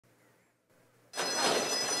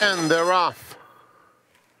And they're off.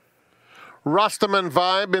 Rustam and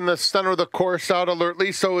Vibe in the center of the course out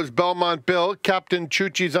alertly. So is Belmont Bill. Captain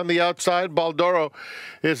Choochies on the outside. Baldoro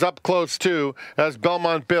is up close too as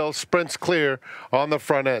Belmont Bill sprints clear on the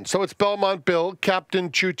front end. So it's Belmont Bill, Captain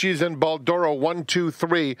Choochies, and Baldoro 1, 2,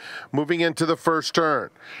 3 moving into the first turn.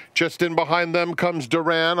 Just in behind them comes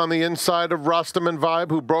Duran on the inside of Rustam and Vibe,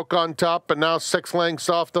 who broke on top but now 6 lengths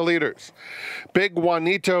off the leaders. Big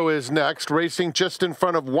Juanito is next, racing just in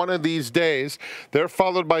front of One of These Days. They're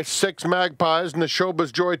followed by 6 Magpies.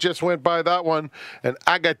 Nashoba's Joy just went by that one, and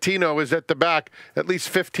Agatino is at the back, at least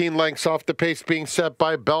 15 lengths off the pace being set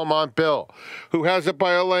by Belmont Bill, who has it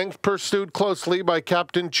by a length, pursued closely by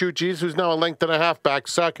Captain Choochies, who's now a length and a half back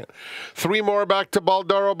second. 3 more back to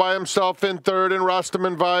Baldoro by himself in third, and Rustam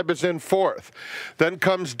and Vibe is in fourth. Then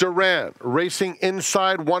comes Duran, racing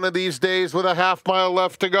inside One of These Days with a half-mile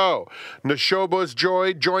left to go. Nashoba's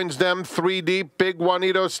Joy joins them 3 deep. Big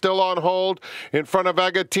Juanito still on hold in front of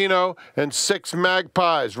Agatino and 6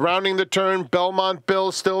 Magpies. Rounding the turn, Belmont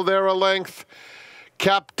Bill still there a length.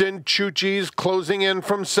 Captain Choochies closing in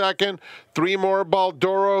from second. 3 more,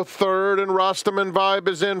 Baldoro third, and Rustam and Vibe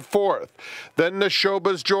is in fourth. Then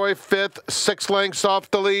Nashoba's Joy fifth, 6 lengths off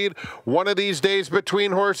the lead. One of These Days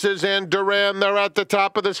between horses and Duran. They're at the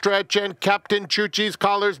top of the stretch, and Captain Choochies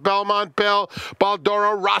collars Belmont Bill.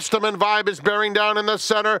 Baldoro, Rustam and Vibe is bearing down in the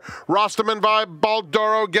center. Rustam and Vibe,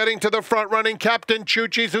 Baldoro getting to the front, running Captain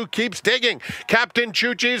Choochies, who keeps digging. Captain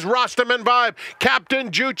Choochies, Rustam and Vibe. Captain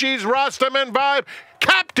Choochies, Rustam and Vibe.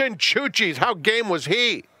 Captain Choochies, how game was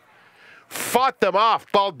he? Fought them off.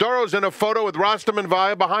 Baldoro's in a photo with Rustam and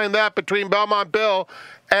Vibe. Behind that, between Belmont Bill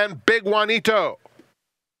and Big Juanito.